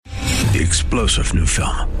The explosive new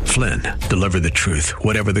film, Flynn, deliver the truth,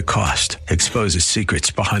 whatever the cost. Exposes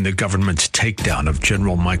secrets behind the government's takedown of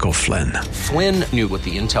General Michael Flynn. Flynn knew what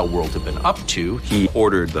the intel world had been up to. He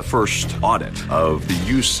ordered the first audit of the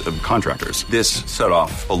use of contractors. This set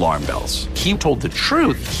off alarm bells. He told the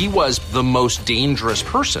truth. He was the most dangerous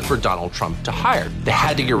person for Donald Trump to hire. They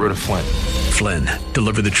had to get rid of Flynn. Flynn,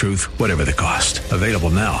 deliver the truth, whatever the cost. Available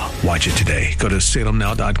now. Watch it today. Go to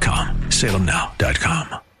salemnow.com.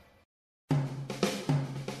 salemnow.com.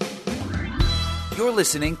 You're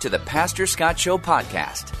listening to the Pastor Scott Show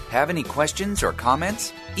podcast. Have any questions or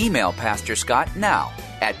comments? Email Pastor Scott now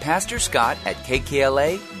at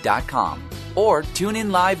pastorscott@kkla.com or tune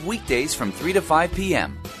in live weekdays from 3 to 5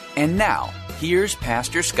 p.m. And now, here's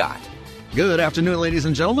Pastor Scott. Good afternoon, ladies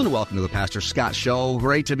and gentlemen. Welcome to the Pastor Scott Show.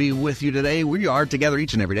 Great to be with you today. We are together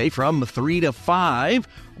each and every day from 3 to 5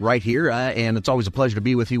 right here, and it's always a pleasure to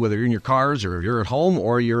be with you, whether you're in your cars or you're at home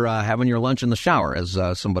or you're having your lunch in the shower, as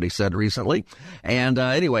somebody said recently. And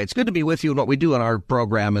anyway, it's good to be with you. And what we do on our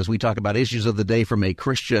program is we talk about issues of the day from a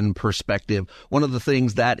Christian perspective. One of the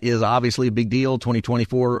things that is obviously a big deal,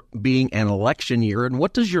 2024 being an election year. And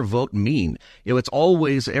what does your vote mean? You know, it's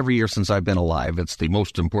always, every year since I've been alive, it's the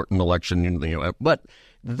most important election, but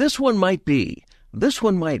this one might be.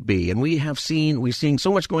 And we've seen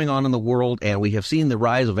so much going on in the world, and we have seen the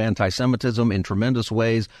rise of anti-Semitism in tremendous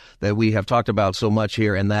ways that we have talked about so much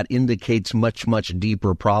here, and that indicates much, much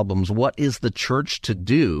deeper problems. What is the church to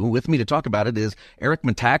do? With me to talk about it is Eric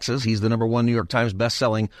Metaxas. He's the #1 New York Times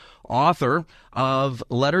bestselling author of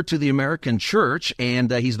Letter to the American Church, and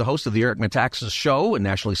he's the host of the Eric Metaxas Show, a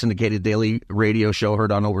nationally syndicated daily radio show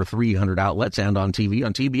heard on over 300 outlets and on TV,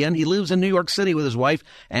 on TBN. He lives in New York City with his wife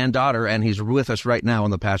and daughter, and he's with us right now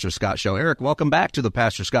on the Pastor Scott Show. Eric, welcome back to the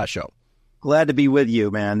Pastor Scott Show. Glad to be with you,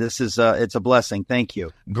 man. This is it's a blessing. Thank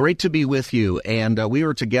you. Great to be with you. And we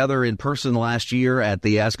were together in person last year at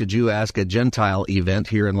the Ask a Jew, Ask a Gentile event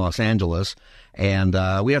here in Los Angeles. And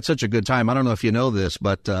we had such a good time. I don't know if you know this,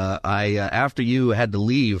 but after you had to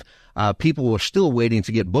leave, people were still waiting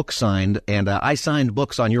to get books signed, and I signed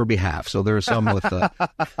books on your behalf. So there are some with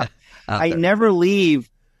I never leave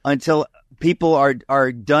until people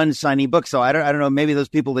are done signing books. So I don't know, maybe those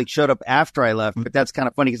people that showed up after I left, but that's kind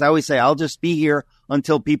of funny because I always say I'll just be here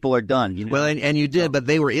until people are done. You know? Well, and you did, but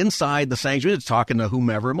they were inside the sanctuary talking to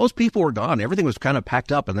whomever. Most people were gone. Everything was kind of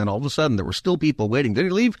packed up, and then all of a sudden there were still people waiting. Did he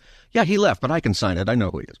leave? Yeah, he left, but I can sign it. I know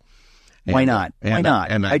who he is. And, Why not? Why not?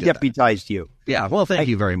 And I deputized you. Yeah, well, thank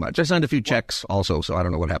you very much. I signed a few checks also, so I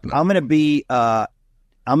don't know what happened. I'm going to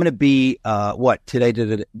be what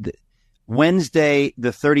today? Wednesday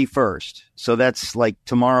the 31st. So that's like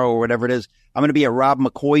tomorrow or whatever it is. I'm going to be at Rob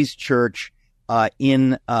McCoy's church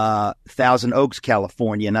in Thousand Oaks,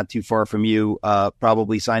 California, not too far from you,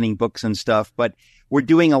 probably signing books and stuff. But we're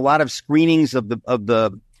doing a lot of screenings of the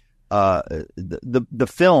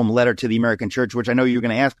film Letter to the American Church, which I know you're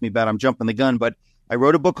going to ask me about. I'm jumping the gun, but I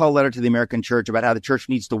wrote a book called Letter to the American Church about how the church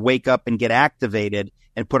needs to wake up and get activated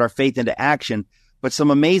and put our faith into action. But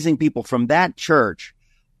some amazing people from that church,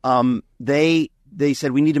 they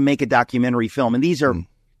said, we need to make a documentary film. And these are,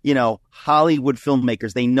 Hollywood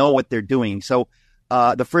filmmakers. They know what they're doing. So,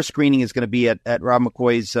 the first screening is going to be at Rob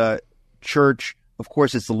McCoy's, church. Of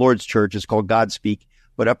course, it's the Lord's church. It's called Godspeak,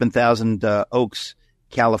 but up in Thousand Oaks,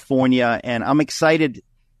 California. And I'm excited.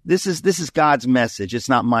 This is God's message. It's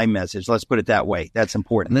not my message. Let's put it that way. That's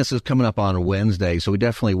important. And this is coming up on Wednesday, so we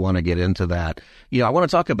definitely want to get into that. I want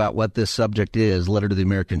to talk about what this subject is, Letter to the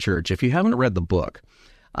American Church. If you haven't read the book,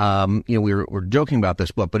 we're joking about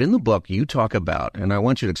this book, but in the book you talk about, and I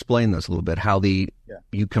want you to explain this a little bit, how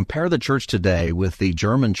you compare the church today with the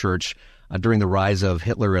German church during the rise of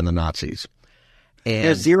Hitler and the Nazis. And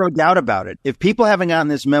there's zero doubt about it. If people haven't gotten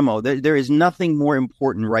this memo, there is nothing more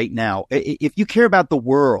important right now. If you care about the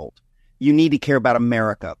world, you need to care about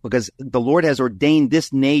America, because the Lord has ordained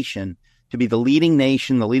this nation to be the leading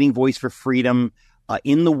nation, the leading voice for freedom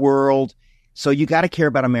in the world. So you got to care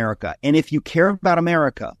about America. And if you care about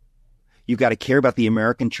America, you got to care about the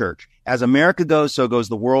American church. As America goes, so goes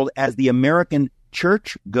the world. As the American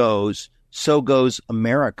church goes, so goes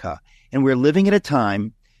America. And we're living at a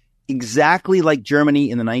time exactly like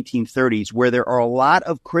Germany in the 1930s, where there are a lot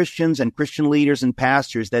of Christians and Christian leaders and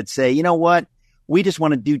pastors that say, you know what? We just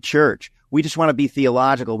want to do church. We just want to be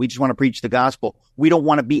theological. We just want to preach the gospel. We don't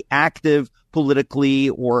want to be active politically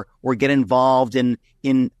or get involved in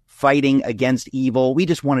fighting against evil. We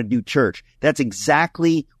just want to do church. That's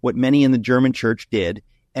exactly what many in the German church did.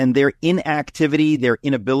 And their inactivity, their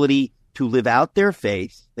inability to live out their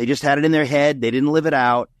faith, they just had it in their head. They didn't live it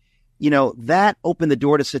out. That opened the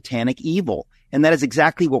door to satanic evil. And that is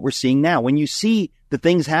exactly what we're seeing now. When you see the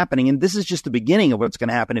things happening, and this is just the beginning of what's going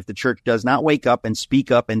to happen if the church does not wake up and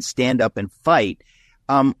speak up and stand up and fight,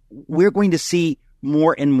 we're going to see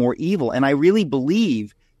more and more evil. And I really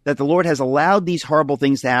believe that the Lord has allowed these horrible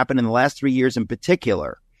things to happen in the last 3 years in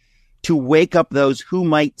particular to wake up those who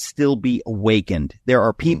might still be awakened. There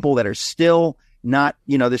are people that are still not,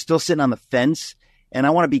 they're still sitting on the fence. And I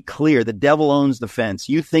want to be clear, the devil owns the fence.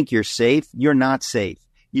 You think you're safe. You're not safe.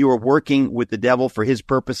 You are working with the devil for his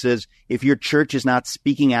purposes. If your church is not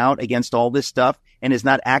speaking out against all this stuff and is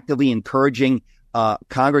not actively encouraging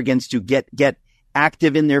congregants to get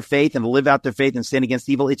active in their faith and to live out their faith and stand against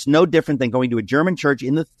evil, it's no different than going to a German church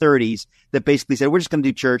in the 30s that basically said, we're just going to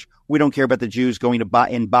do church. We don't care about the Jews going to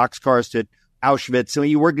in boxcars to Auschwitz. So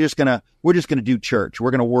we're just going to do church.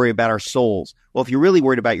 We're going to worry about our souls. Well, if you're really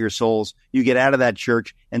worried about your souls, you get out of that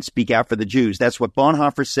church and speak out for the Jews. That's what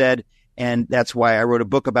Bonhoeffer said. And that's why I wrote a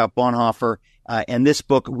book about Bonhoeffer. And this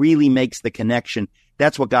book really makes the connection.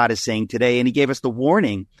 That's what God is saying today. And he gave us the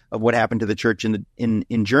warning of what happened to the church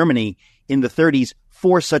in Germany in the 30s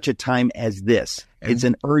for such a time as this. It's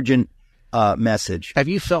an urgent message. Have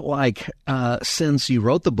you felt like since you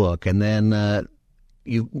wrote the book and then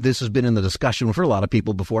this has been in the discussion for a lot of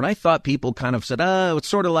people before, and I thought people kind of said, it's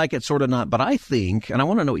sort of like it, sort of not. But I think, and I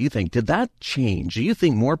want to know what you think, did that change? Do you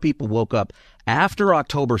think more people woke up after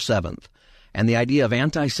October 7th and the idea of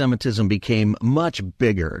anti-Semitism became much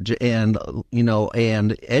bigger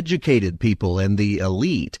and educated people and the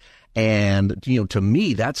elite? And, to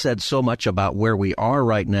me, that said so much about where we are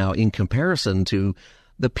right now in comparison to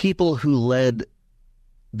the people who led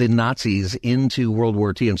the Nazis into World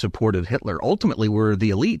War II and supported Hitler. Ultimately were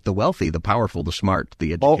the elite, the wealthy, the powerful, the smart,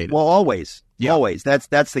 the educated. Well, always. Yeah. Always. That's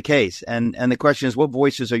the case. And the question is, what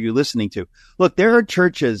voices are you listening to? Look, there are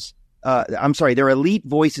churches, there are elite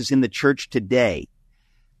voices in the church today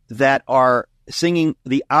that are singing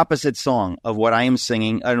the opposite song of what I am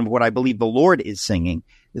singing and what I believe the Lord is singing.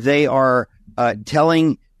 They are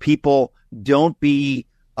telling people, don't be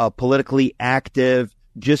politically active,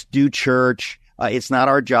 just do church. It's not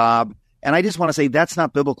our job. And I just want to say that's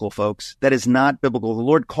not biblical, folks. That is not biblical. The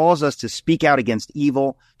Lord calls us to speak out against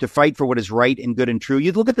evil, to fight for what is right and good and true.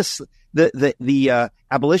 You look at the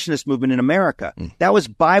abolitionist movement in America. That was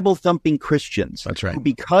Bible-thumping Christians. That's right. Who,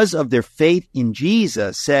 because of their faith in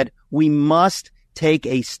Jesus, said we must take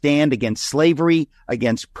a stand against slavery,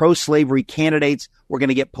 against pro-slavery candidates. We're going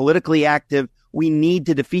to get politically active. We need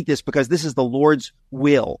to defeat this because this is the Lord's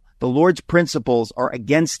will. The Lord's principles are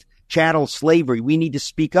against chattel slavery. We need to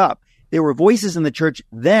speak up. There were voices in the church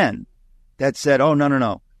then that said, oh,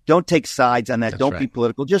 no. Don't take sides on that. Don't be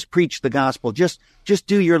political. Just preach the gospel. Just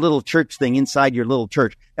do your little church thing inside your little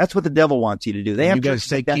church. That's what the devil wants you to do. You guys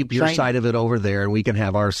say, keep your side of it over there and we can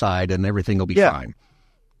have our side and everything will be fine.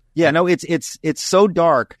 Yeah, no, it's so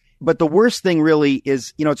dark. But the worst thing really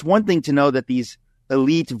is, it's one thing to know that these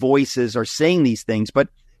elite voices are saying these things, but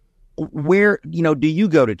where, do you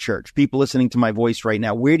go to church? People listening to my voice right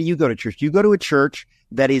now, where do you go to church? Do you go to a church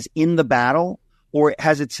that is in the battle, or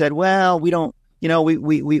has it said, well, we don't,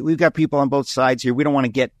 we've got people on both sides here. We don't want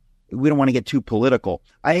to get too political.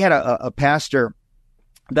 I had a pastor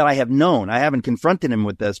that I have known. I haven't confronted him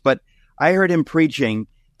with this, but I heard him preaching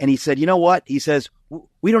and he said, you know what? He says,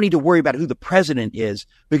 we don't need to worry about who the president is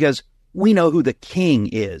because we know who the king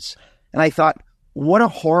is. And I thought, what a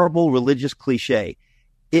horrible religious cliche.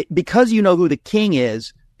 Because you know who the king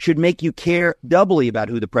is should make you care doubly about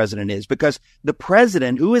who the president is, because the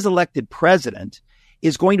president, who is elected president,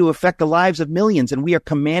 is going to affect the lives of millions, and we are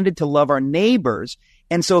commanded to love our neighbors.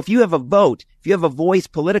 And so if you have a vote, if you have a voice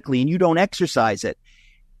politically and you don't exercise it,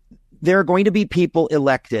 there are going to be people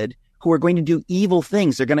elected who are going to do evil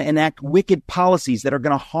things. They're going to enact wicked policies that are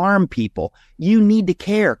going to harm people. You need to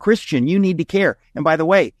care. Christian, you need to care. And by the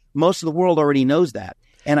way, most of the world already knows that.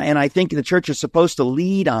 And I think the church is supposed to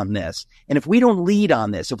lead on this. And if we don't lead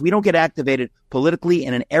on this, if we don't get activated politically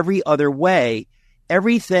and in every other way,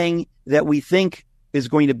 everything that we think is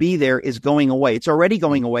going to be there is going away. It's already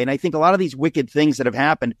going away. And I think a lot of these wicked things that have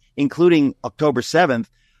happened, including October 7th,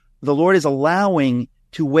 the Lord is allowing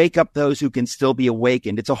to wake up those who can still be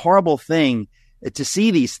awakened. It's a horrible thing to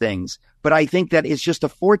see these things, but I think that it's just a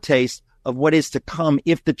foretaste of what is to come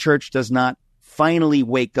if the church does not finally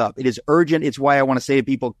wake up. It is urgent. It's why I want to say to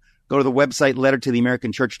people, go to the website,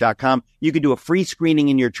 lettertotheamericanchurch.com. You can do a free screening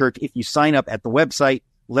in your church if you sign up at the website,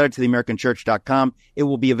 lettertotheamericanchurch.com. It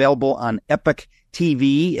will be available on Epoch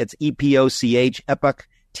TV. It's EPOCH,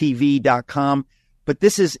 epochtv.com. But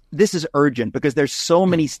this is urgent because there's so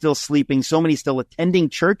many still sleeping, so many still attending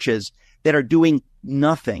churches that are doing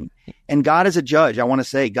nothing. And God is a judge. I want to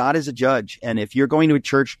say God is a judge. And if you're going to a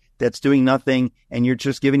church that's doing nothing and you're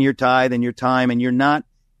just giving your tithe and your time and you're not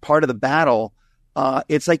part of the battle,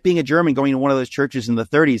 it's like being a German going to one of those churches in the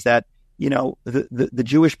 30s that, the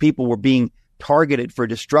Jewish people were being targeted for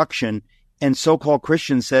destruction. And so-called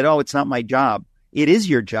Christians said, oh, it's not my job. It is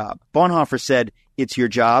your job. Bonhoeffer said it's your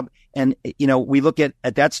job. And, we look at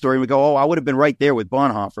that story and we go, oh, I would have been right there with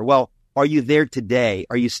Bonhoeffer. Well, are you there today?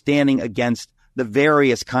 Are you standing against the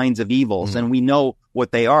various kinds of evils? And we know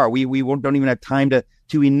what they are. We don't even have time to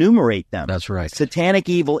enumerate them. That's right. Satanic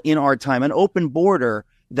evil in our time, an open border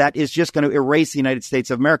that is just going to erase the United States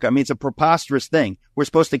of America. I mean, it's a preposterous thing. We're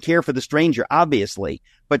supposed to care for the stranger, obviously,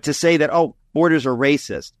 but to say that, oh, borders are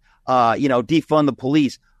racist, defund the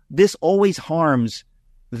police, this always harms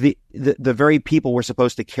the very people we're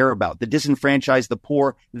supposed to care about. The disenfranchised, the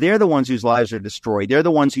poor, they're the ones whose lives are destroyed. They're the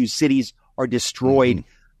ones whose cities are destroyed.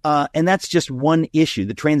 And that's just one issue,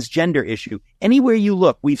 the transgender issue. Anywhere you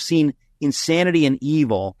look, we've seen insanity and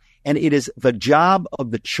evil, and it is the job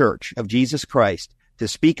of the Church of Jesus Christ to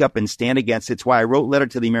speak up and stand against it. It's why I wrote Letter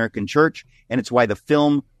to the American Church, and it's why the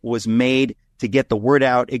film was made to get the word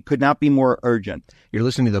out. It could not be more urgent. You're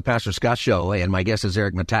listening to the Pastor Scott Show, and my guest is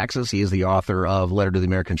Eric Metaxas. He is the author of Letter to the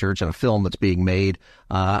American Church and a film that's being made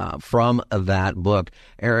from that book.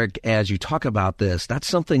 Eric, as you talk about this, that's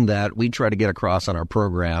something that we try to get across on our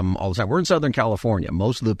program all the time. We're in Southern California.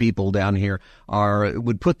 Most of the people down here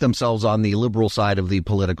would put themselves on the liberal side of the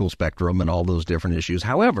political spectrum and all those different issues.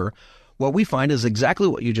 However, what we find is exactly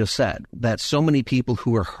what you just said, that so many people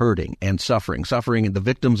who are hurting and suffering, the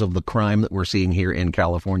victims of the crime that we're seeing here in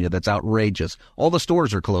California, that's outrageous. All the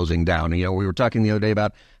stores are closing down. We were talking the other day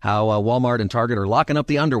about how Walmart and Target are locking up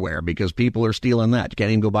the underwear because people are stealing that. You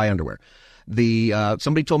can't even go buy underwear.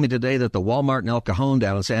 Somebody told me today that the Walmart in El Cajon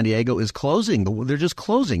down in San Diego is closing. They're just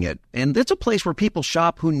closing it. And it's a place where people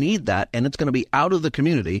shop who need that, and it's going to be out of the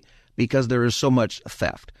community because there is so much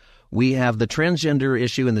theft. We have the transgender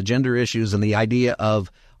issue and the gender issues and the idea of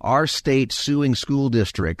our state suing school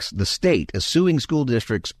districts. The state is suing school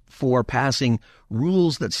districts for passing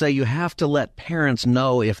rules that say you have to let parents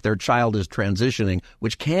know if their child is transitioning,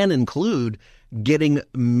 which can include getting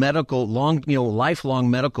medical, lifelong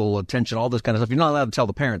medical attention, all this kind of stuff. You're not allowed to tell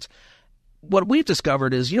the parents. What we've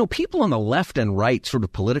discovered is, people on the left and right sort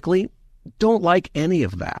of politically don't like any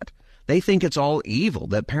of that. They think it's all evil,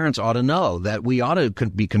 that parents ought to know, that we ought to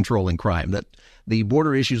be controlling crime, that the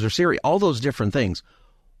border issues are serious, all those different things.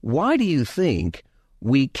 Why do you think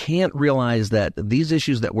we can't realize that these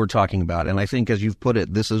issues that we're talking about, and I think as you've put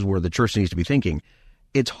it, this is where the church needs to be thinking,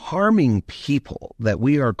 it's harming people that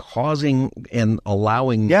we are causing and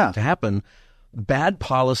allowing to happen. Bad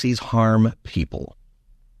policies harm people.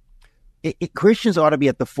 Christians ought to be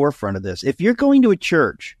at the forefront of this. If you're going to a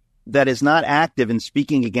church that is not active in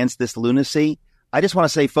speaking against this lunacy, I just want to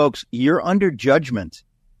say, folks, you're under judgment.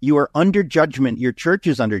 You are under judgment. Your church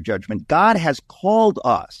is under judgment. God has called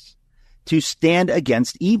us to stand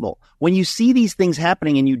against evil. When you see these things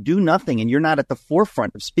happening and you do nothing and you're not at the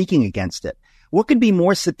forefront of speaking against it, what could be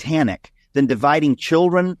more satanic than dividing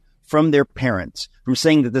children from their parents, from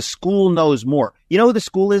saying that the school knows more? You know who the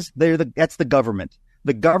school is? That's the government.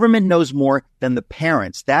 The government knows more than the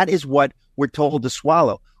parents. That is what we're told to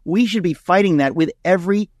swallow. We should be fighting that with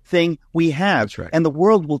everything we have. That's right. And the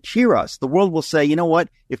world will cheer us. The world will say, you know what?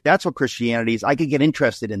 If that's what Christianity is, I could get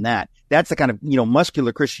interested in that. That's the kind of,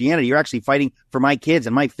 muscular Christianity. You're actually fighting for my kids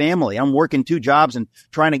and my family. I'm working 2 jobs and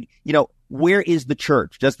trying to, where is the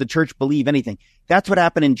church? Does the church believe anything? That's what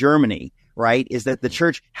happened in Germany, right? Is that the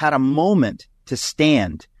church had a moment to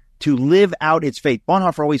stand, to live out its faith.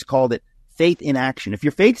 Bonhoeffer always called it faith in action. If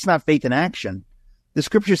your faith is not faith in action, the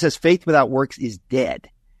scripture says faith without works is dead.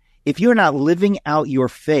 If you're not living out your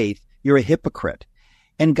faith, you're a hypocrite.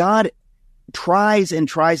 And God tries and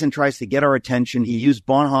tries and tries to get our attention. He used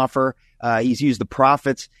Bonhoeffer. He's used the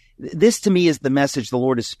prophets. This, to me, is the message the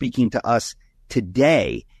Lord is speaking to us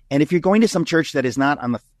today. And if you're going to some church that is not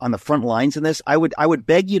on the front lines in this, I would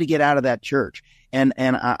beg you to get out of that church. And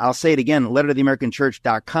I'll say it again,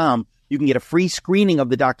 lettertotheamericanchurch.com. You can get a free screening of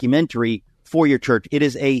the documentary for your church. It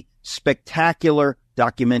is a spectacular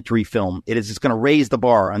documentary film. It's going to raise the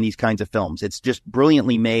bar on these kinds of films. It's just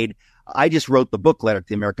brilliantly made. I just wrote the book, Letter to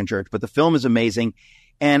the American Church, but the film is amazing.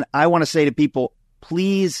 And I want to say to people,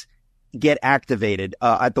 please get activated.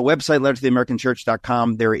 At the website,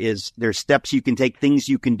 lettertotheamericanchurch.com, there's steps you can take, things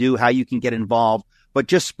you can do, how you can get involved, but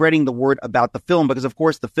just spreading the word about the film, because of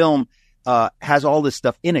course the film has all this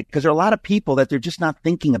stuff in it, because there are a lot of people that they're just not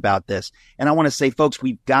thinking about this. And I want to say, folks,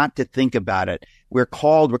 we've got to think about it. We're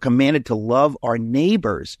commanded to love our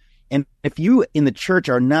neighbors. And if you in the church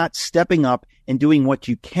are not stepping up and doing what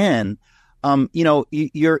you can,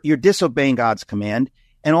 you're disobeying God's command.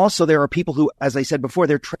 And also there are people who, as I said before,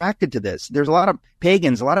 they're attracted to this. There's a lot of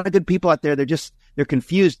pagans, a lot of good people out there. They're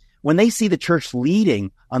confused when they see the church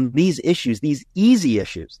leading on these issues, these easy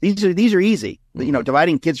issues. These are easy.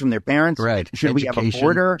 Dividing kids from their parents. Right. Should we have a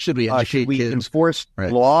border? Should we educate should we kids? Enforce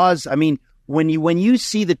Right. laws? I mean, when you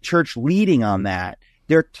see the church leading on that,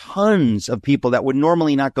 there are tons of people that would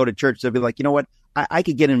normally not go to church. They'll be like, you know what? I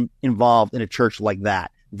could get involved in a church like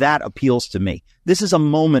that. That appeals to me. This is a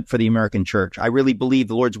moment for the American church. I really believe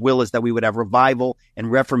the Lord's will is that we would have revival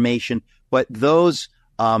and reformation. But those,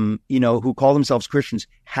 who call themselves Christians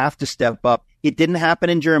have to step up. It didn't happen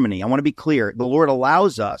in Germany. I want to be clear. The Lord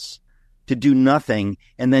allows us to do nothing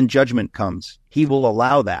and then judgment comes. He will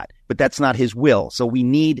allow that, but that's not his will. So we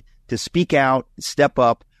need to speak out, step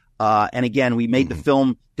up. And again, we made the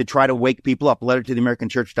film to try to wake people up.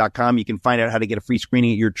 lettertotheamericanchurch.com. You can find out how to get a free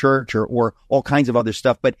screening at your church or all kinds of other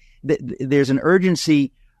stuff. But there's an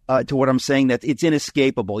urgency to what I'm saying that it's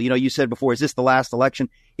inescapable. You said before, is this the last election?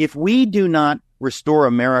 If we do not restore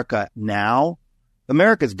America now,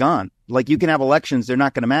 America's gone. Like you can have elections, they're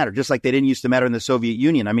not going to matter, just like they didn't used to matter in the Soviet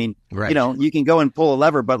Union. I mean, right. You can go and pull a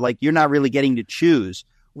lever, but like you're not really getting to choose.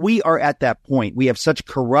 We are at that point. We have such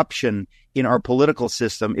corruption in our political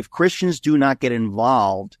system. If Christians do not get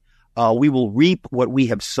involved, we will reap what we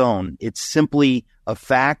have sown. It's simply a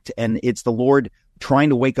fact, and it's the Lord trying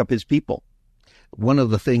to wake up his people. One of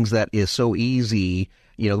the things that is so easy,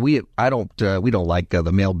 we don't like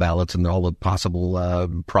the mail ballots and all the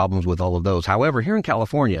possible problems with all of those. However, here in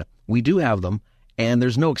California, we do have them, and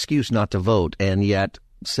there's no excuse not to vote, and yet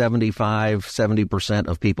 70%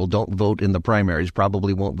 of people don't vote in the primaries,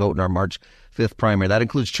 probably won't vote in our March 5th primary. That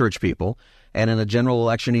includes church people. And in a general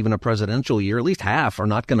election, even a presidential year, at least half are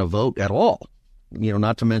not going to vote at all.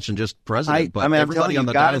 Not to mention just president, but everybody on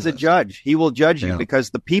the God is a judge. He will judge you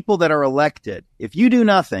because the people that are elected, if you do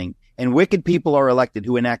nothing and wicked people are elected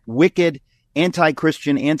who enact wicked,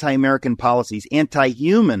 anti-Christian, anti-American policies,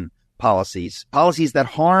 anti-human policies that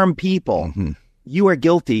harm people, you are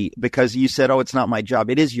guilty because you said, it's not my job.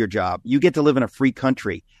 It is your job. You get to live in a free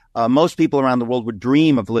country. Most people around the world would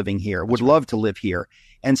dream of living here, would love to live here.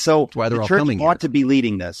 And so that's why they're the all church coming ought here. to be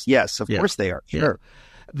leading this. Yes, of course they are. Sure.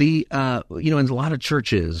 The, in a lot of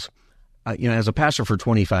churches, as a pastor for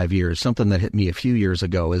 25 years, something that hit me a few years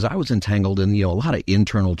ago is I was entangled in, a lot of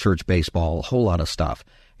internal church baseball, a whole lot of stuff.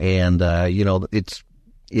 And,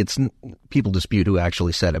 it's people dispute who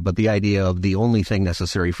actually said it, but the idea of the only thing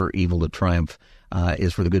necessary for evil to triumph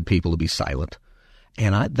is for the good people to be silent.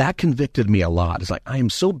 And that convicted me a lot. It's like, I am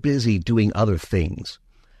so busy doing other things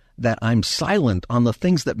that I'm silent on the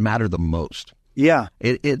things that matter the most. Yeah.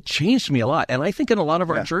 It changed me a lot. And I think in a lot of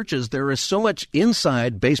our churches, there is so much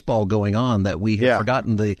inside baseball going on that we have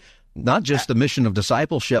forgotten not just the mission of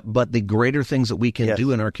discipleship, but the greater things that we can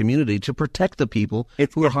do in our community to protect the people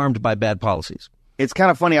who are harmed by bad policies. It's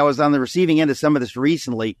kind of funny. I was on the receiving end of some of this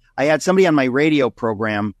recently. I had somebody on my radio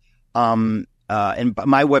program, and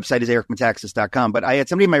my website is ericmetaxas.com, but I had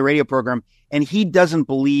somebody in my radio program, and he doesn't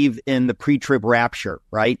believe in the pre-trib rapture,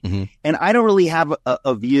 right? Mm-hmm. And I don't really have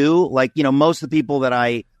a view. Like, most of the people that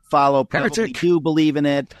I follow probably do believe in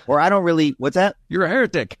it, or I don't really. What's that? You're a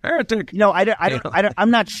heretic.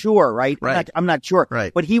 I'm not sure, right? I'm not sure.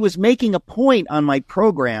 Right. But he was making a point on my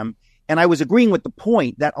program, and I was agreeing with the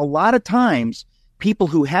point that a lot of times people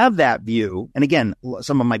who have that view, and again,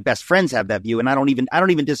 some of my best friends have that view, and I don't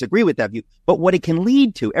even disagree with that view, but what it can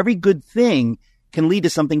lead to, every good thing can lead to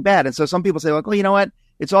something bad. And so some people say, like, well, you know what?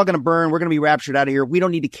 It's all going to burn. We're going to be raptured out of here. We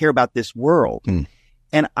don't need to care about this world.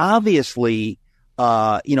 And obviously,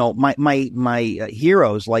 my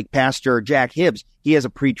heroes like Pastor Jack Hibbs, he has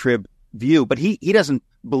a pre-trib view, but he doesn't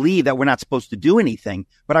believe that we're not supposed to do anything.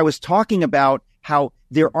 But I was talking about how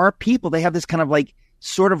there are people, they have this kind of like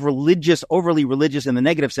sort of religious, overly religious in the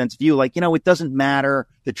negative sense view, like, it doesn't matter.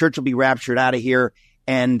 The church will be raptured out of here.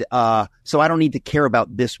 And so I don't need to care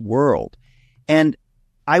about this world. And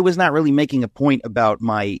I was not really making a point about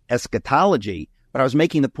my eschatology, but I was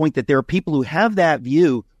making the point that there are people who have that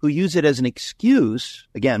view who use it as an excuse.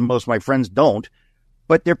 Again, most of my friends don't,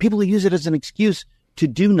 but there are people who use it as an excuse to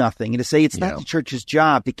do nothing and to say it's not the church's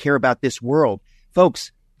job to care about this world.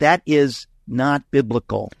 Folks, that is not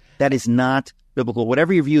biblical. That is not biblical.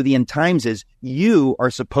 Whatever your view of the end times is, you are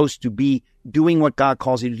supposed to be doing what God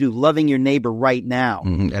calls you to do, loving your neighbor right now.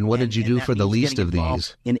 Mm-hmm. And what did you do for the least of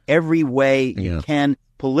these? In every way you can.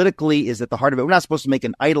 Politically is at the heart of it. We're not supposed to make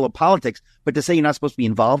an idol of politics, but to say you're not supposed to be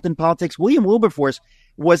involved in politics. William Wilberforce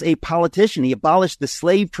was a politician. He abolished the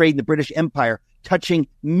slave trade in the British Empire touching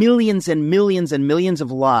millions and millions and millions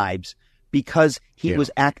of lives because he was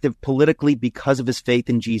active politically because of his faith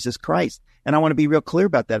in Jesus Christ. And I want to be real clear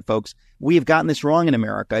about that, folks. We have gotten this wrong in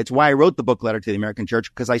America. It's why I wrote the book Letter to the American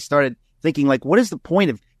Church, because I started thinking, like, what is the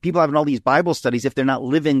point of people having all these Bible studies if they're not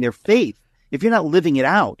living their faith? If you're not living it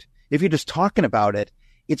out, if you're just talking about it,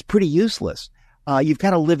 it's pretty useless. You've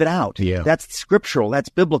got to live it out. Yeah. That's scriptural. That's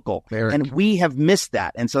biblical. Eric. And we have missed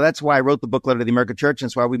that. And so that's why I wrote the book Letter to the American Church. And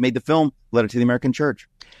that's why we made the film Letter to the American Church.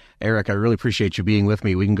 Eric, I really appreciate you being with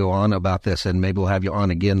me. We can go on about this, and maybe we'll have you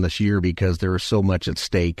on again this year because there is so much at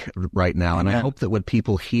stake right now. And I hope that what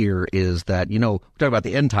people hear is that, we talk about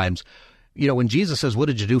the end times. When Jesus says, what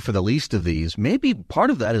did you do for the least of these? Maybe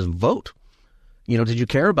part of that is vote. Did you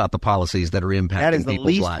care about the policies that are impacting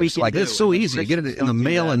people's lives? Like, it's so easy to get it in the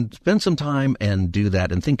mail and spend some time and do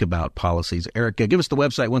that and think about policies. Eric, give us the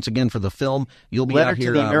website once again for the film. You'll be out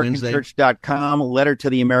here Wednesday. LetterToTheAmericanChurch.com,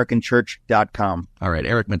 LetterToTheAmericanChurch.com. All right,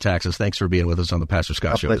 Eric Metaxas, thanks for being with us on the Pastor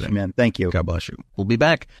Scott Show today. Man. Thank you. God bless you. We'll be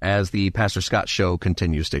back as the Pastor Scott Show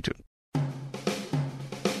continues. Stay tuned.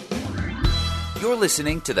 You're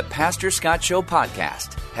listening to the Pastor Scott Show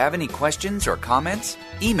podcast. Have any questions or comments?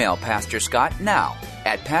 Email Pastor Scott now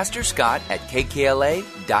at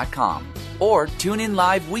pastorscott@kkla.com or tune in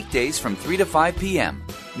live weekdays from 3 to 5 p.m.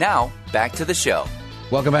 Now, back to the show.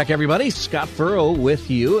 Welcome back, everybody. Scott Furrow with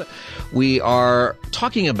you. We are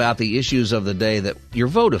talking about the issues of the day that your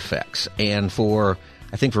vote affects. And I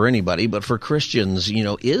think for anybody, but for Christians,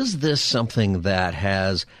 is this something that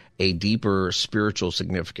has a deeper spiritual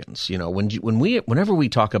significance? Whenever we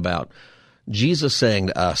talk about Jesus saying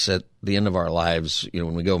to us at the end of our lives,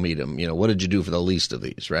 when we go meet him, what did you do for the least of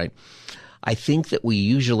these, right? I think that we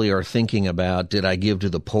usually are thinking about, did I give to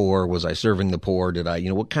the poor? Was I serving the poor? Did I,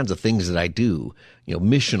 what kinds of things did I do,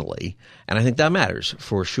 missionally? And I think that matters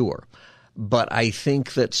for sure. But I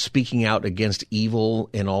think that speaking out against evil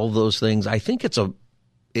and all those things, I think it's a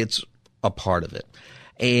part of it.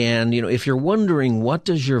 And, if you're wondering, what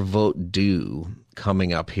does your vote do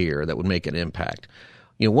coming up here that would make an impact?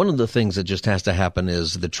 One of the things that just has to happen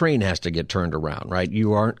is the train has to get turned around, right?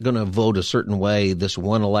 You aren't going to vote a certain way this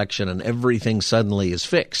one election and everything suddenly is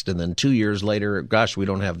fixed. And then 2 years later, gosh, we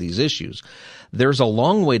don't have these issues. There's a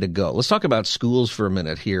long way to go. Let's talk about schools for a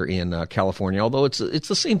minute here in California, although it's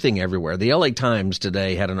the same thing everywhere. The LA Times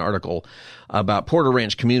today had an article about Porter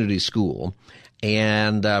Ranch Community School.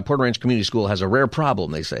 And Porter Ranch Community School has a rare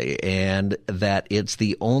problem, they say, and that it's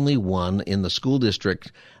the only one in the school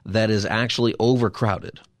district that is actually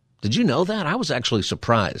overcrowded. Did you know that? I was actually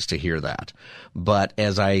surprised to hear that. But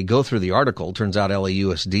as I go through the article, turns out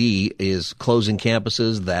LAUSD is closing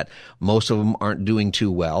campuses that most of them aren't doing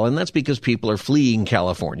too well, and that's because people are fleeing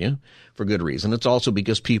California for good reason. It's also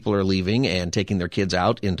because people are leaving and taking their kids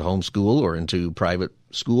out into homeschool or into private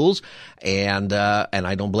schools, and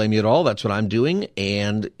I don't blame you at all. That's what I'm doing.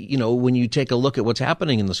 And, when you take a look at what's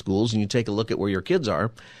happening in the schools and you take a look at where your kids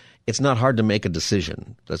are, it's not hard to make a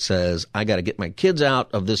decision that says, I got to get my kids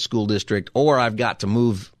out of this school district, or I've got to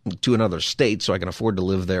move to another state so I can afford to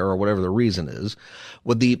live there, or whatever the reason is.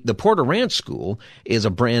 Well, the Porter Ranch School is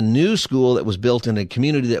a brand new school that was built in a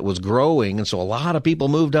community that was growing, and so a lot of people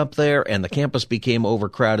moved up there, and the campus became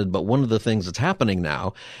overcrowded. But one of the things that's happening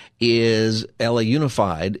now is LA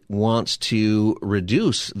Unified wants to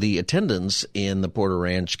reduce the attendance in the Porter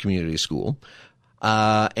Ranch Community School,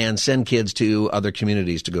 and send kids to other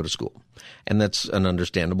communities to go to school. And that's an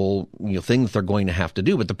understandable thing that they're going to have to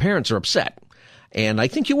do. But the parents are upset. And I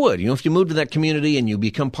think you would. If you move to that community and you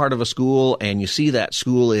become part of a school and you see that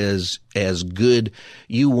school is as good,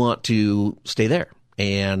 you want to stay there.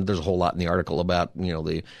 And there's a whole lot in the article about,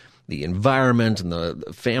 the environment and the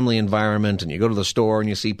family environment, and you go to the store and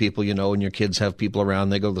you see people, and your kids have people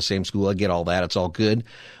around, they go to the same school. I get all that. It's all good.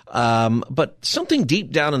 But something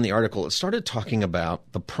deep down in the article, it started talking about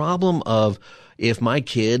the problem of if my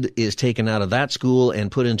kid is taken out of that school and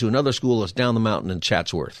put into another school that's down the mountain in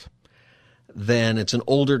Chatsworth, then it's an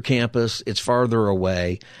older campus, it's farther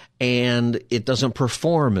away, and it doesn't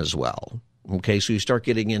perform as well. Okay, so you start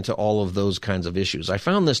getting into all of those kinds of issues. I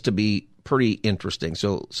found this to be pretty interesting.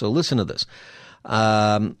 So listen to this.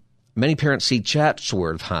 Many parents see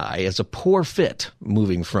Chatsworth High as a poor fit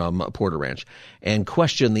moving from Porter Ranch and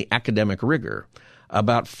question the academic rigor.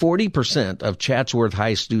 About 40% of Chatsworth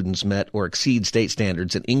High students met or exceed state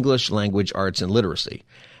standards in English, language, arts, and literacy,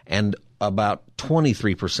 and about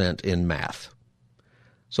 23% in math.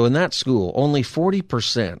 So in that school, only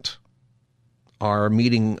 40% are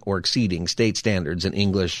meeting or exceeding state standards in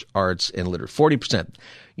English, arts, and literacy. 40%.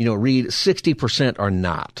 Read 60% are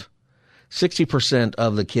not. 60%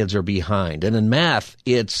 of the kids are behind. And in math,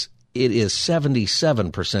 it's it is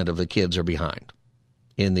 77% of the kids are behind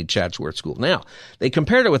in the Chatsworth school. Now, they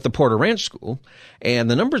compared it with the Porter Ranch school,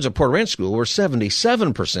 and the numbers at Porter Ranch school were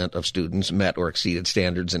 77% of students met or exceeded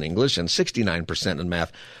standards in English and 69% in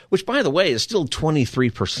math, which, by the way, is still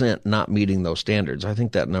 23% not meeting those standards. I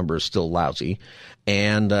think that number is still lousy.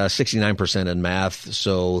 And 69% in math,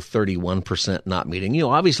 so 31% not meeting.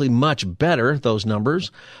 Obviously much better, those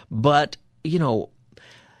numbers, but,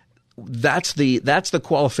 that's the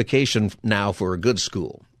qualification now for a good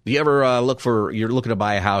school. You ever you're looking to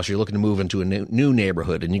buy a house, you're looking to move into a new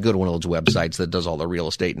neighborhood, and you go to one of those websites that does all the real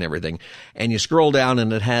estate and everything, and you scroll down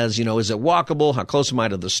and it has, is it walkable? How close am I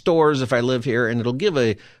to the stores if I live here? And it'll give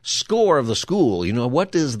a score of the school.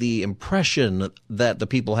 What is the impression that the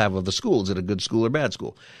people have of the school? Is it a good school or bad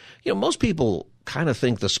school? Most people kind of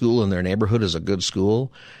think the school in their neighborhood is a good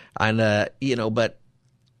school. And, but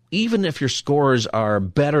even if your scores are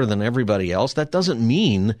better than everybody else, that doesn't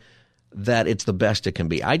mean that it's the best it can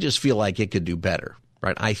be. I just feel like it could do better,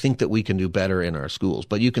 right? I think that we can do better in our schools.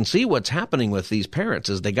 But you can see what's happening with these parents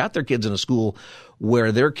is they got their kids in a school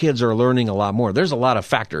where their kids are learning a lot more. There's a lot of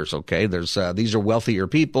factors, okay? There's these are wealthier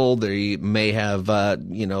people. They may have,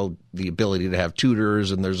 the ability to have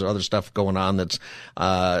tutors, and there's other stuff going on that's,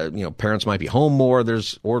 parents might be home more,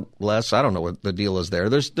 or less. I don't know what the deal is there.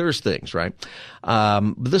 There's things, right?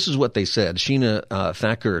 But this is what they said. Sheena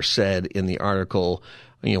Thacker said in the article,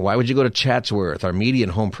 why would you go to Chatsworth? Our median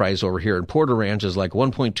home price over here in Porter Ranch is like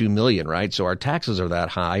 $1.2 million, right? So our taxes are that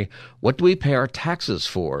high. What do we pay our taxes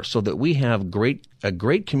for? So that we have a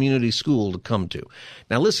great community school to come to.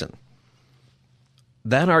 Now listen,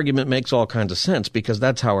 that argument makes all kinds of sense because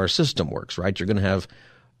that's how our system works, right? You're going to have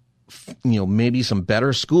maybe some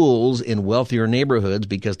better schools in wealthier neighborhoods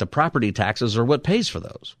because the property taxes are what pays for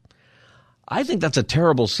those. I think that's a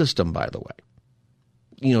terrible system, by the way.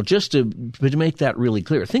 Just to make that really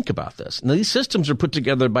clear, think about this. Now, these systems are put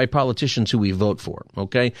together by politicians who we vote for,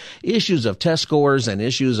 okay? Issues of test scores and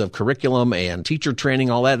issues of curriculum and teacher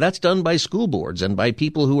training, all that's done by school boards and by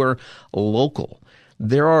people who are local.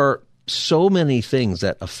 This are so many things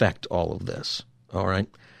that affect all of this, all right?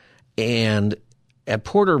 And at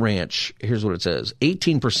Porter Ranch, here's what it says.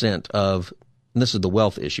 18% of, and this is the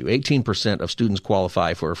wealth issue, 18% of students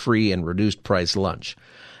qualify for a free and reduced price lunch.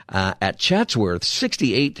 At Chatsworth,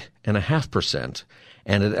 68.5%,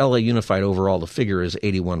 and at LA Unified overall, the figure is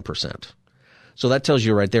 81%. So that tells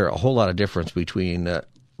you right there a whole lot of difference between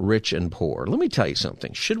rich and poor. Let me tell you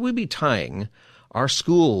something. Should we be tying our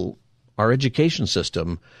school, our education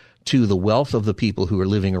system, to the wealth of the people who are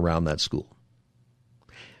living around that school?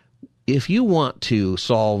 If you want to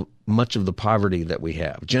solve much of the poverty that we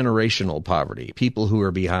have, generational poverty, people who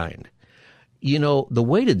are behind, the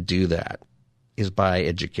way to do that is by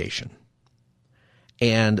education.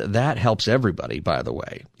 And that helps everybody, by the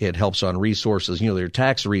way. It helps on resources. Their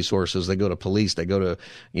tax resources, they go to police, they go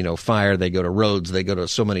to, fire, they go to roads, they go to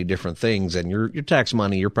so many different things. And your tax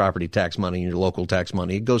money, your property tax money, your local tax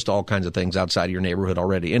money, it goes to all kinds of things outside of your neighborhood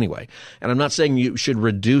already anyway. And I'm not saying you should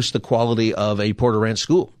reduce the quality of a Porter Ranch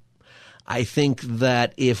school. I think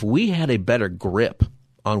that if we had a better grip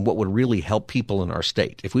on what would really help people in our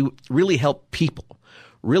state, if we really help people,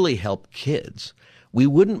 really help kids, we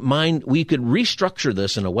wouldn't mind. We could restructure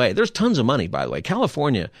this in a way. There's tons of money, by the way.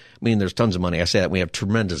 California, there's tons of money. I say that we have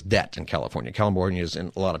tremendous debt in California. California is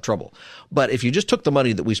in a lot of trouble. But if you just took the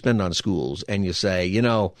money that we spend on schools and you say,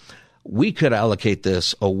 we could allocate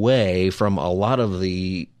this away from a lot of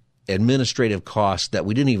the administrative costs that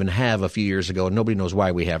we didn't even have a few years ago and nobody knows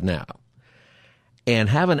why we have now. And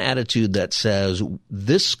have an attitude that says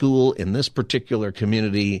this school in this particular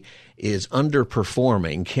community is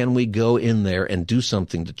underperforming. Can we go in there and do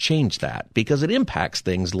something to change that? Because it impacts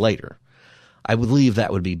things later. I believe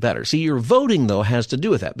that would be better. See, your voting, though, has to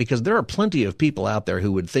do with that because there are plenty of people out there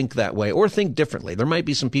who would think that way or think differently. There might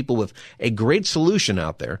be some people with a great solution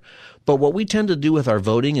out there. But what we tend to do with our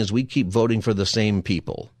voting is we keep voting for the same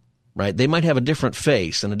people, right? They might have a different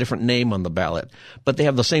face and a different name on the ballot, but they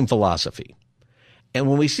have the same philosophy. And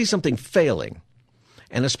when we see something failing,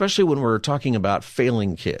 and especially when we're talking about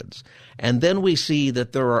failing kids, and then we see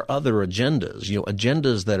that there are other agendas,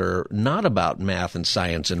 agendas that are not about math and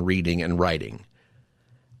science and reading and writing,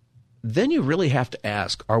 then you really have to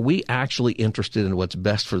ask, are we actually interested in what's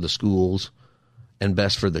best for the schools and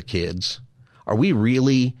best for the kids? Are we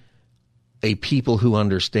really a people who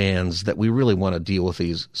understands that we really want to deal with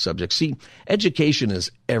these subjects? See, education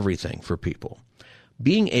is everything for people.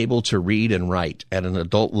 Being able to read and write at an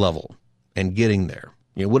adult level and getting there,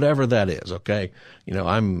 whatever that is, okay?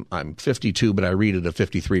 I'm 52, but I read at a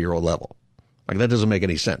 53-year-old level. That doesn't make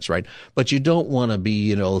any sense, right? But you don't want to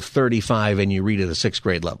be, 35 and you read at a 6th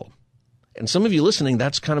grade level. And some of you listening,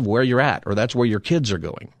 that's kind of where you're at, or that's where your kids are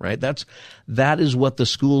going, right? That is what the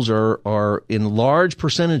schools are in large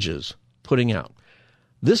percentages putting out.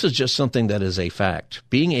 This is just something that is a fact.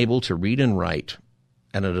 Being able to read and write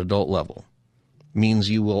at an adult level means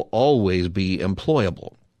you will always be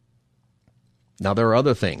employable. Now, there are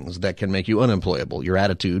other things that can make you unemployable. Your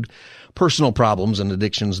attitude, personal problems, and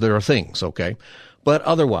addictions, there are things, okay? But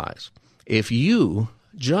otherwise, if you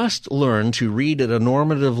just learn to read at a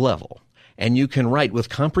normative level, and you can write with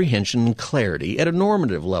comprehension and clarity at a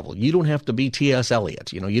normative level. You don't have to be T.S.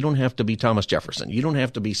 Eliot. You don't have to be Thomas Jefferson. You don't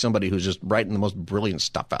have to be somebody who's just writing the most brilliant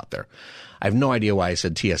stuff out there. I have no idea why I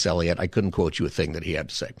said T.S. Eliot. I couldn't quote you a thing that he had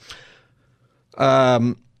to say.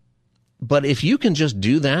 But if you can just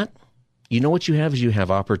do that, you know what you have is you have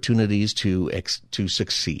opportunities to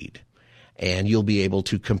succeed. And you'll be able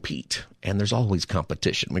to compete. And there's always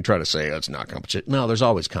competition. We try to say, it's not competition. No, there's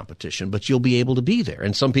always competition, but you'll be able to be there.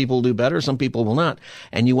 And some people will do better, some people will not.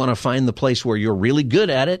 And you want to find the place where you're really good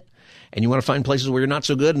at it, and you want to find places where you're not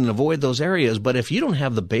so good and avoid those areas. But if you don't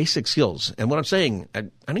have the basic skills, and what I'm saying, I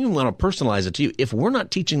don't even want to personalize it to you. If we're not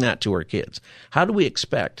teaching that to our kids, how do we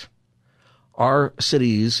expect our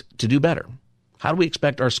cities to do better? How do we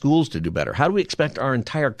expect our schools to do better? How do we expect our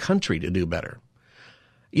entire country to do better?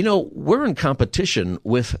 We're in competition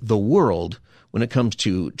with the world when it comes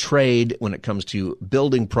to trade, when it comes to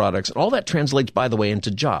building products. And all that translates, by the way,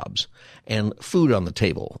 into jobs and food on the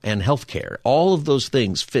table and health care. All of those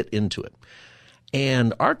things fit into it.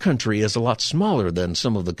 And our country is a lot smaller than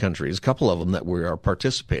some of the countries, a couple of them that we are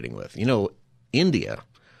participating with.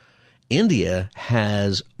 India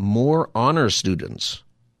has more honor students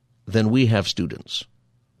than we have students.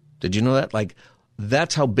 Did you know that?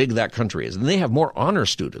 That's how big that country is. And they have more honor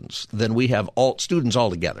students than we have students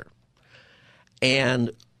altogether.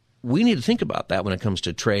 And we need to think about that when it comes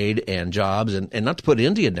to trade and jobs. And not to put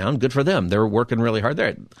India down, good for them. They're working really hard.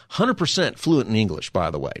 They're 100% fluent in English,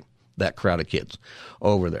 by the way, that crowd of kids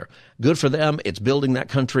over there. Good for them. It's building that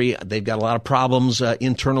country. They've got a lot of problems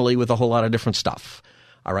internally with a whole lot of different stuff.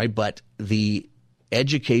 All right. But the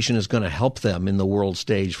education is going to help them in the world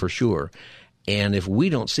stage for sure. And if we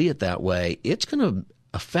don't see it that way, it's going to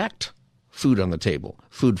affect food on the table,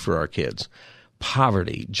 food for our kids,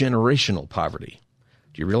 poverty, generational poverty.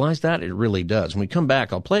 Do you realize that? It really does. When we come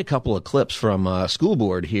back, I'll play a couple of clips from a school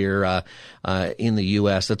board here in the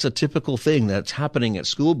U.S. That's a typical thing that's happening at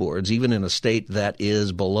school boards, even in a state that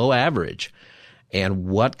is below average, and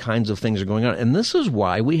what kinds of things are going on. And this is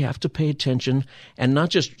why we have to pay attention and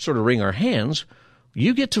not just sort of wring our hands.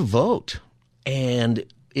 You get to vote. And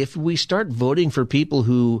if we start voting for people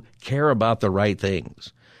who care about the right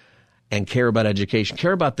things and care about education,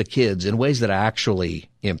 care about the kids in ways that actually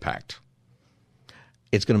impact,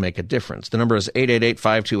 it's going to make a difference. The number is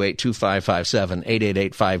 888-528-2557,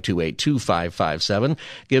 888-528-2557.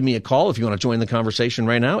 Give me a call if you want to join the conversation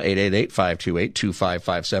right now,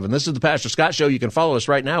 888-528-2557. This is the Pastor Scott Show. You can follow us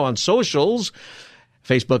right now on socials,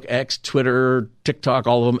 Facebook, X, Twitter, TikTok,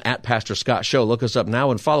 all of them at Pastor Scott Show. Look us up now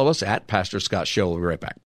and follow us at Pastor Scott Show. We'll be right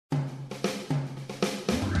back.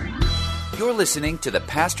 You're listening to the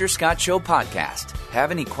Pastor Scott Show podcast. Have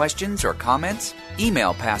any questions or comments?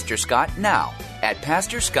 Email Pastor Scott now at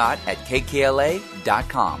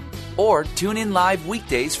pastorscott@kkla.com or tune in live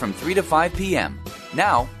weekdays from 3 to 5 p.m.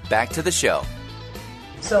 Now, back to the show.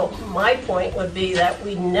 So my point would be that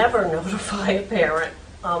we never notify a parent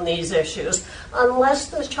on these issues unless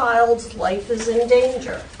the child's life is in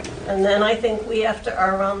danger. And then I think we have to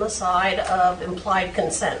err on the side of implied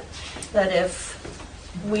consent, that if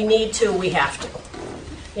we need to, we have to.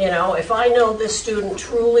 If I know this student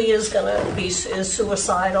truly is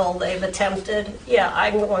suicidal, they've attempted,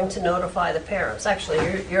 I'm going to notify the parents.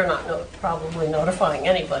 Actually, you're not probably notifying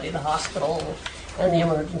anybody. The hospital and the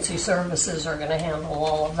emergency services are going to handle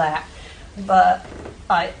all of that. But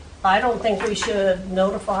I don't think we should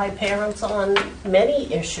notify parents on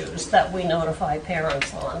many issues that we notify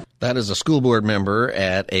parents on. That is a school board member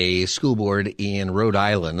at a school board in Rhode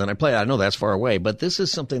Island. And I know that's far away, but this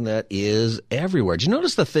is something that is everywhere. Did you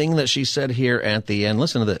notice the thing that she said here at the end?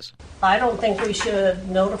 Listen to this. I don't think we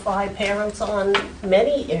should notify parents on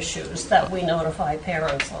many issues that we notify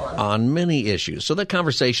parents on. On many issues. So that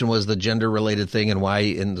conversation was the gender-related thing and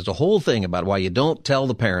there's a whole thing about why you don't tell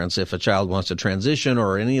the parents if a child wants to transition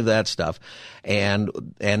or any of that stuff. And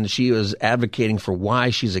she was advocating for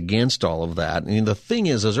why she's against all of that. And the thing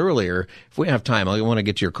is earlier, if we have time, I want to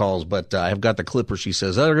get to your calls, but I've got the clip where she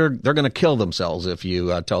says they're going to kill themselves if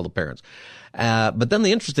you tell the parents. But then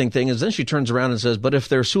the interesting thing is then she turns around and says, but if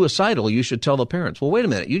they're suicidal, you should tell the parents. Well, wait a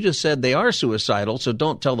minute. You just said they are suicidal, so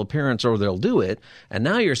don't tell the parents or they'll do it. And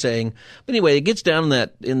now you're saying, but anyway, it gets down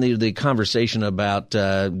in the conversation about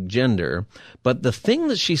gender. But the thing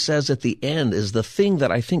that she says at the end is the thing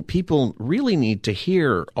that I think people really need to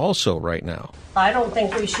hear also right now. I don't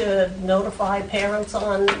think we should notify parents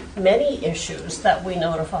on many issues that we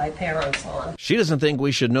notify parents on. She doesn't think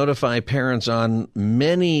we should notify parents on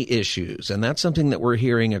many issues, and that's something that we're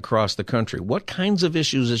hearing across the country. What kinds of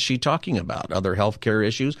issues is she talking about? Other healthcare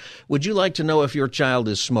issues? Would you like to know if your child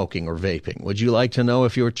is smoking or vaping? Would you like to know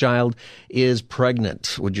if your child is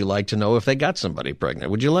pregnant? Would you like to know if they got somebody pregnant?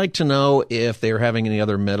 Would you like to know if they're having any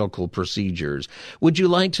other medical procedures? Would you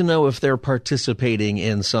like to know if they're participating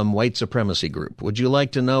in some white supremacy group? Would you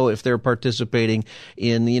like to know if they're participating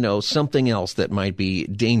in, something else that might be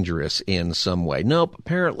dangerous in some way? Nope.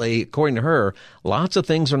 Apparently, according to her, lots of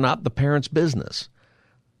things are not the parents' business.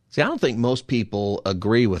 See, I don't think most people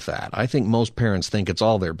agree with that. I think most parents think it's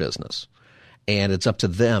all their business. And it's up to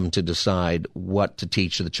them to decide what to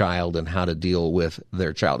teach the child and how to deal with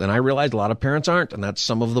their child. And I realize a lot of parents aren't, and that's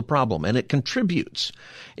some of the problem. And it contributes.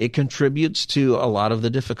 It contributes to a lot of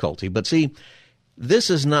the difficulty. But see,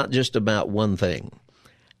 this is not just about one thing.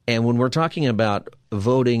 And when we're talking about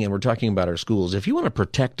voting and we're talking about our schools, if you want to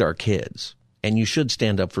protect our kids, and you should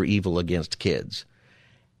stand up for evil against kids,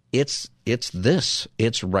 it's this.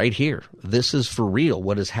 It's right here. This is for real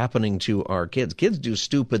what is happening to our kids. Kids do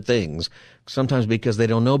stupid things, sometimes because they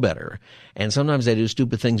don't know better. And sometimes they do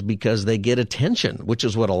stupid things because they get attention, which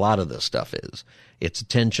is what a lot of this stuff is. It's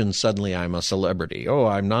attention. Suddenly I'm a celebrity. Oh,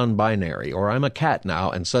 I'm non-binary, or I'm a cat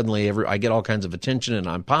now. And suddenly I get all kinds of attention and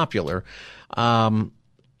I'm popular.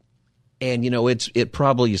 And, it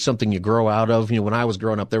probably is something you grow out of. When I was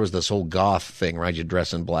growing up, there was this whole goth thing, right? You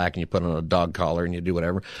dress in black and you put on a dog collar and you do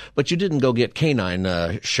whatever. But you didn't go get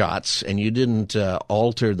canine shots, and you didn't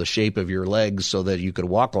alter the shape of your legs so that you could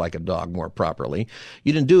walk like a dog more properly.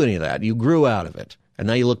 You didn't do any of that. You grew out of it. And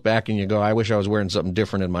now you look back and you go, I wish I was wearing something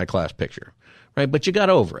different in my class picture, right? But you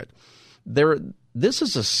got over it. This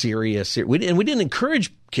is a serious, and we didn't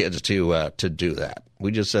encourage kids to do that.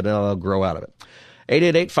 We just said, oh, they'll grow out of it.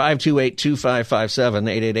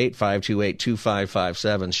 888-528-2557,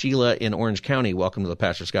 888-528-2557. Sheila in Orange County, welcome to the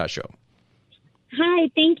Pastor Scott Show. Hi,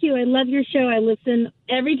 thank you. I love your show. I listen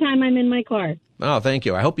every time I'm in my car. Oh, thank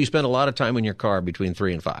you. I hope you spend a lot of time in your car between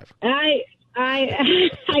 3 and 5. I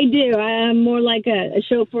do. I'm more like a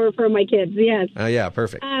chauffeur for my kids, yes. Oh, yeah,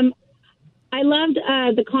 perfect. I loved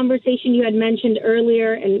the conversation you had mentioned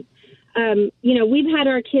earlier. And, we've had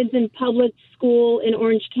our kids in public school in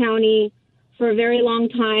Orange County for a very long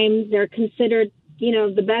time. They're considered,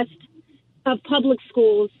 the best of public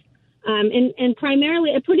schools, and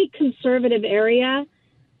primarily a pretty conservative area.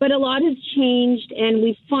 But a lot has changed, and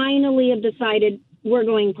we finally have decided we're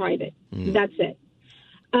going private. That's it.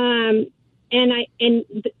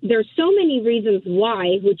 There's so many reasons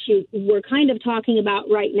why, which we're kind of talking about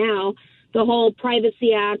right now, the whole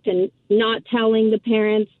Privacy Act and not telling the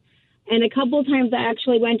parents. And a couple of times I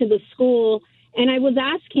actually went to the school and I was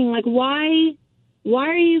asking, why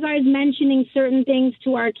are you guys mentioning certain things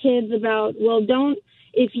to our kids about,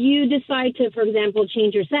 if you decide to, for example,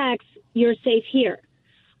 change your sex, you're safe here.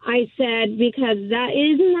 I said, because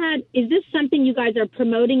is this something you guys are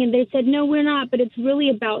promoting? And they said, no, we're not, but it's really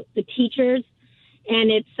about the teachers, and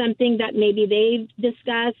it's something that maybe they've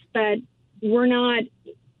discussed, but we're not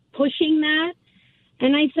pushing that.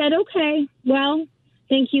 And I said, okay, well,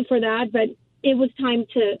 thank you for that, but it was time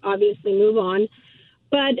to obviously move on.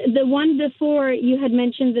 But the one before, you had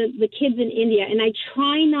mentioned the kids in India, and I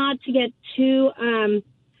try not to get too, I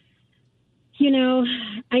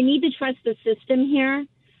need to trust the system here,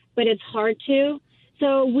 but it's hard to.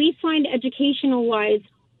 So we find educational-wise,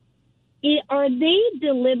 are they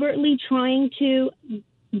deliberately trying to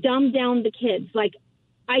dumb down the kids?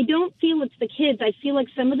 I don't feel it's the kids. I feel like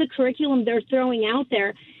some of the curriculum they're throwing out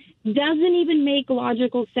there doesn't even make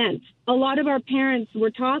logical sense. A lot of our parents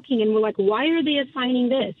were talking and we're like, why are they assigning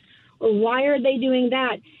this? Or why are they doing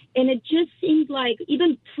that? And it just seems like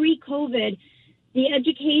even pre-COVID, the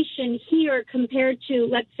education here compared to,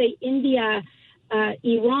 let's say, India,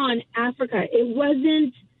 Iran, Africa, it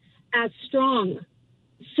wasn't as strong.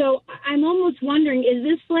 So I'm almost wondering, is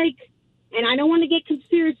this and I don't want to get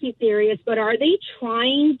conspiracy theorists, but are they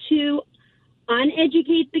trying to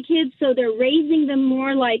uneducate the kids so they're raising them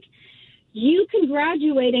more like, you can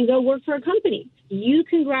graduate and go work for a company. You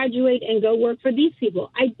can graduate and go work for these people.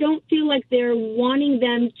 I don't feel like they're wanting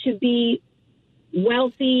them to be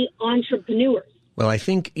wealthy entrepreneurs. Well, I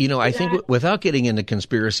think without getting into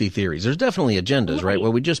conspiracy theories, there's definitely agendas, right?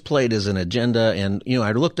 What we just played is an agenda. And,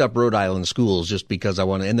 I looked up Rhode Island schools just because I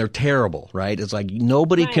wanted, and they're terrible, right? It's like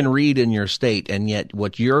nobody can read in your state. And yet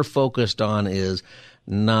what you're focused on is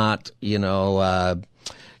not,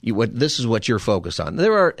 this is what you're focused on.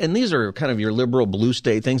 And these are kind of your liberal blue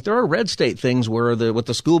state things. There are red state things where what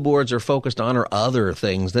the school boards are focused on are other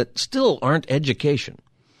things that still aren't education,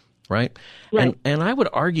 right? And I would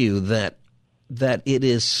argue that it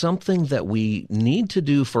is something that we need to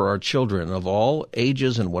do for our children of all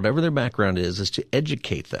ages and whatever their background is to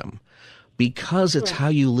educate them. Because it's how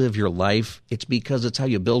you live your life. It's because it's how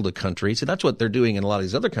you build a country. So that's what they're doing in a lot of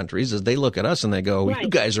these other countries is they look at us and they go, you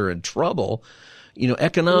guys are in trouble,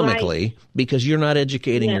 economically because you're not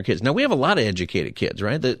educating your kids. Now, we have a lot of educated kids,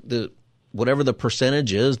 right? Whatever the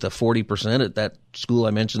percentage is, the 40% at that school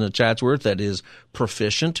I mentioned at Chatsworth that is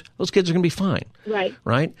proficient, those kids are going to be fine.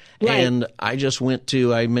 Right? And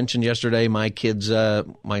I mentioned yesterday my kids,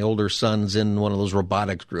 my older son's in one of those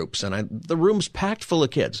robotics groups, and the room's packed full of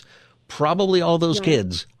kids. Probably all those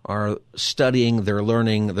kids are studying, they're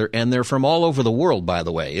learning, and they're from all over the world, by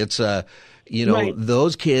the way. It's,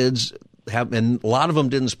 those kids and a lot of them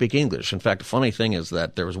didn't speak English. In fact, the funny thing is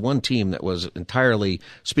that there was one team that was entirely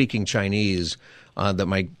speaking Chinese that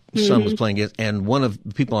my son was playing against, and one of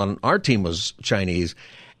the people on our team was Chinese,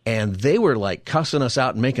 and they were like cussing us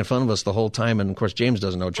out and making fun of us the whole time. And of course, James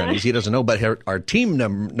doesn't know Chinese; he doesn't know, but our team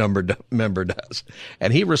member does,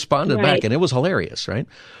 and he responded back, and it was hilarious, right?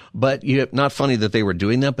 But not funny that they were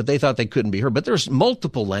doing that, but they thought they couldn't be heard. But there's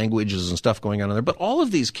multiple languages and stuff going on in there. But all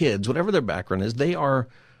of these kids, whatever their background is, they are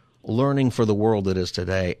learning for the world that is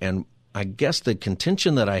today. And I guess the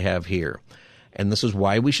contention that I have here, and this is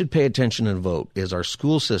why we should pay attention and vote, is our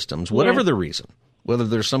school systems, whatever the reason, whether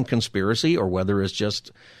there's some conspiracy or whether it's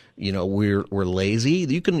just, we're lazy.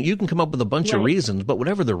 You can come up with a bunch of reasons, but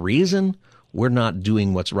whatever the reason, we're not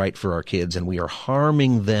doing what's right for our kids, and we are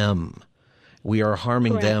harming them. We are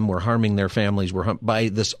harming them. We're harming their families. We're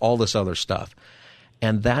by all this other stuff.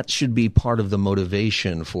 And that should be part of the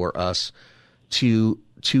motivation for us to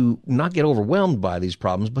not get overwhelmed by these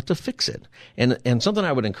problems, but to fix it. And something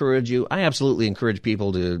I would encourage you, I absolutely encourage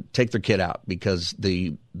people to take their kid out because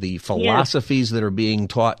the philosophies that are being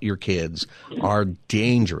taught your kids are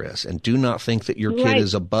dangerous. And do not think that your kid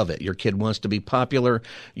is above it. Your kid wants to be popular.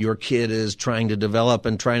 Your kid is trying to develop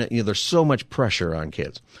and there's so much pressure on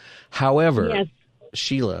kids. However,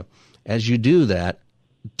 Sheila, as you do that,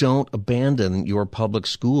 don't abandon your public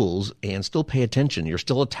schools and still pay attention. You're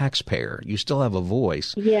still a taxpayer. You still have a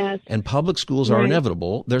voice. And public schools are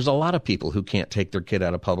inevitable. There's a lot of people who can't take their kid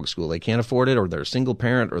out of public school. They can't afford it, or they're a single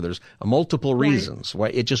parent, or there's multiple reasons why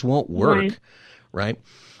it just won't work, right?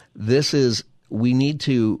 I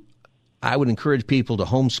would encourage people to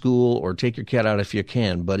homeschool or take your kid out if you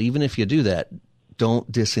can. But even if you do that,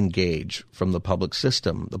 don't disengage from the public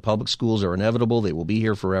system. The public schools are inevitable. They will be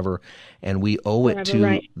here forever. And we owe it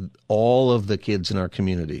to all of the kids in our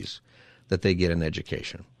communities that they get an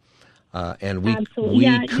education. And we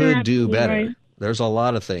could do better. There's a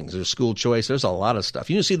lot of things. There's school choice. There's a lot of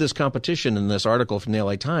stuff. You see this competition in this article from the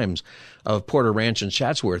LA Times of Porter Ranch and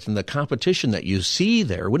Chatsworth, and the competition that you see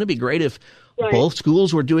there. Wouldn't it be great if both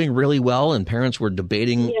schools were doing really well and parents were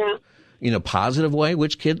debating in a positive way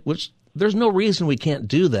which there's no reason we can't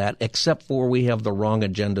do that except for we have the wrong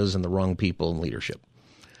agendas and the wrong people in leadership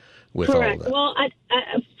with all of that. Well,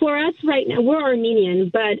 for us right now, we're Armenian,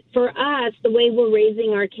 but for us, the way we're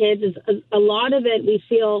raising our kids is a lot of it we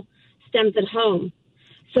feel stems at home.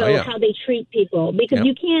 So how they treat people. Because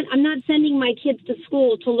I'm not sending my kids to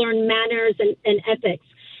school to learn manners and ethics.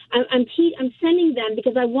 I'm sending them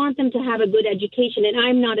because I want them to have a good education, and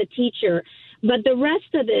I'm not a teacher. But the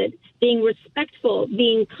rest of it, being respectful,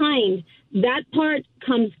 being kind, that part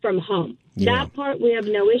comes from home. That part we have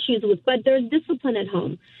no issues with. But there's discipline at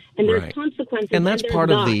home, and there's consequences. And that's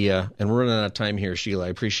part of and we're running out of time here, Sheila. I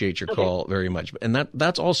appreciate your call very much. And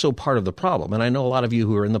that's also part of the problem. And I know a lot of you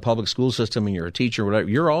who are in the public school system and you're a teacher, whatever,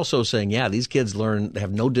 you're also saying, these kids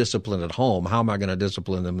have no discipline at home. How am I going to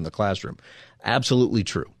discipline them in the classroom? Absolutely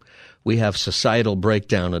true. We have societal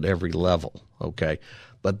breakdown at every level, okay?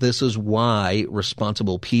 But this is why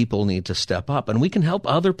responsible people need to step up. And we can help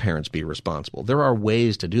other parents be responsible. There are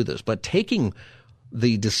ways to do this. But taking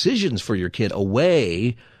the decisions for your kid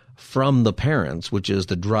away from the parents, which is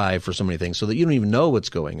the drive for so many things, so that you don't even know what's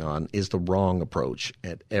going on, is the wrong approach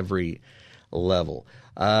at every level.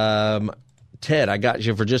 Ted, I got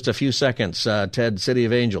you for just a few seconds. Ted, City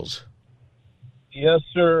of Angels. Yes,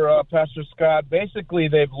 sir, Pastor Scott. Basically,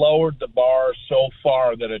 they've lowered the bar so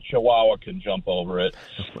far that a Chihuahua can jump over it,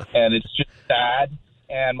 and it's just sad.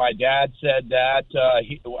 and my dad said that.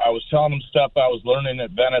 I was telling him stuff I was learning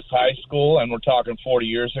at Venice High School, and we're talking 40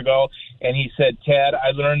 years ago, and he said, Ted,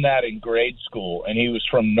 I learned that in grade school, and he was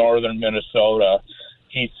from northern Minnesota.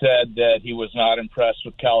 He said that he was not impressed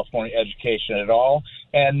with California education at all.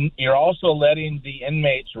 And you're also letting the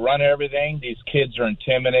inmates run everything. These kids are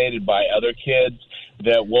intimidated by other kids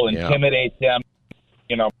that will intimidate them.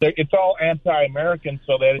 You know, it's all anti-American,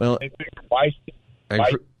 so they figure why.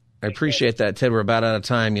 I appreciate that, Ted. We're about out of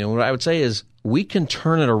time. You know, what I would say is we can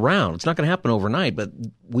turn it around. It's not going to happen overnight, but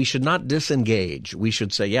we should not disengage. We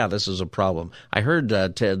should say, yeah, this is a problem. I heard,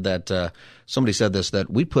 Ted, that somebody said this, that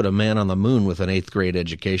we put a man on the moon with an 8th grade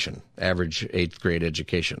education. Average 8th grade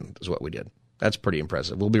education is what we did. That's pretty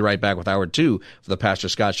impressive. We'll be right back with Hour 2 for the Pastor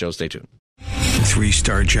Scott Show. Stay tuned.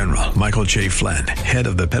 3-star General Michael J. Flynn, head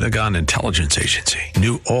of the Pentagon Intelligence Agency,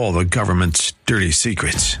 knew all the government's dirty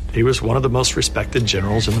secrets. He was one of the most respected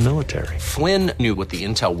generals in the military. Flynn knew what the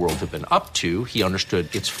intel world had been up to. He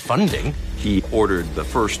understood its funding. He ordered the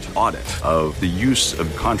first audit of the use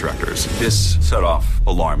of contractors. This set off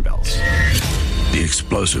alarm bells. The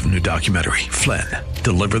explosive new documentary, Flynn,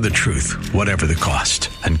 Deliver the Truth, Whatever the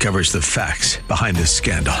Cost, uncovers the facts behind this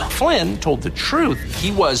scandal. Flynn told the truth.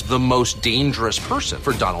 He was the most dangerous person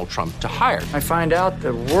for Donald Trump to hire. I find out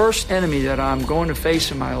the worst enemy that I'm going to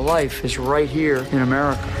face in my life is right here in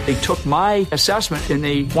America. They took my assessment and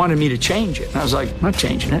they wanted me to change it. And I was like, I'm not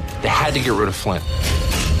changing it. They had to get rid of Flynn.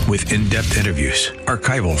 With in-depth interviews,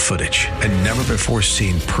 archival footage, and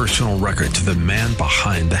never-before-seen personal records of the man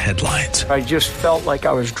behind the headlines. I just felt like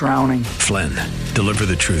I was drowning. Flynn, Deliver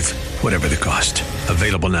the Truth, Whatever the Cost.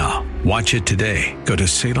 Available now. Watch it today. Go to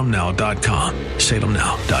salemnow.com.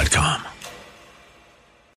 salemnow.com.